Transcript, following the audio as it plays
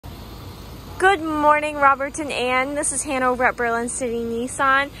Good morning, Robert and Ann. This is Hannah over at Berlin City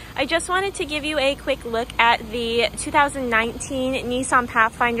Nissan. I just wanted to give you a quick look at the 2019 Nissan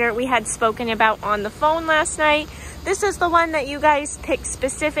Pathfinder we had spoken about on the phone last night. This is the one that you guys picked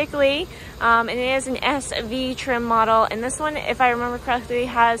specifically, and it is an SV trim model. And this one, if I remember correctly,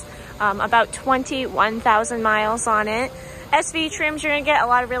 has about 21,000 miles on it. SV trims, you're gonna get a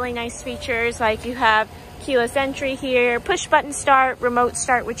lot of really nice features, like you have keyless entry here, push button start, remote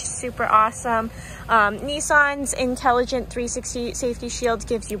start, which is super awesome. Nissan's intelligent 360 safety shield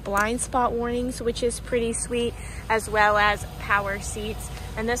gives you blind spot warnings, which is pretty sweet, as well as power seats.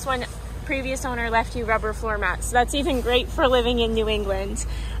 And this one, previous owner left you rubber floor mats, so that's even great for living in New England.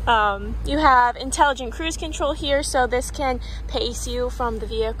 You have intelligent cruise control here, so this can pace you from the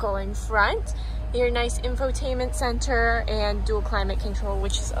vehicle in front. Your nice infotainment center and dual climate control,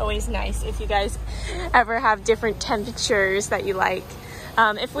 which is always nice if you guys ever have different temperatures that you like.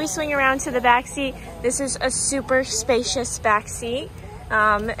 If we swing around to the back seat, this is a super spacious back seat,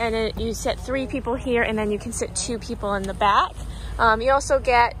 and you sit 3 people here, and then you can sit 2 people in the back. You also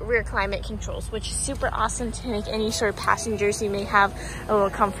get rear climate controls, which is super awesome to make any sort of passengers you may have a little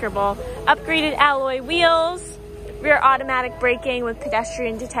comfortable. Upgraded alloy wheels, rear automatic braking with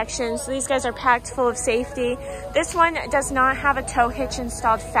pedestrian detection, so these guys are packed full of safety. This one does not have a tow hitch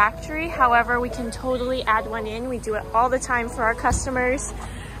installed factory, however we can totally add one in. We do it all the time for our customers.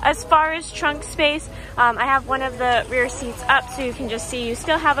 As far as trunk space, I have one of the rear seats up so you can just see you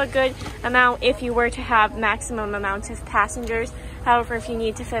still have a good amount if you were to have maximum amount of passengers. However, if you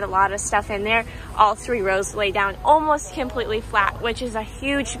need to fit a lot of stuff in there, all 3 rows lay down almost completely flat, which is a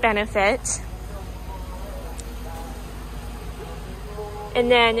huge benefit. And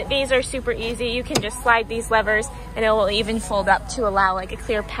then these are super easy. You can just slide these levers and it will even fold up to allow like a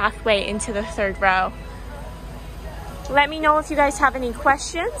clear pathway into the 3rd row. Let me know if you guys have any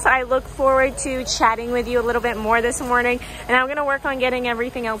questions. I look forward to chatting with you a little bit more this morning, and I'm gonna work on getting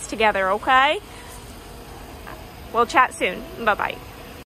everything else together, okay? We'll chat soon. Bye-bye.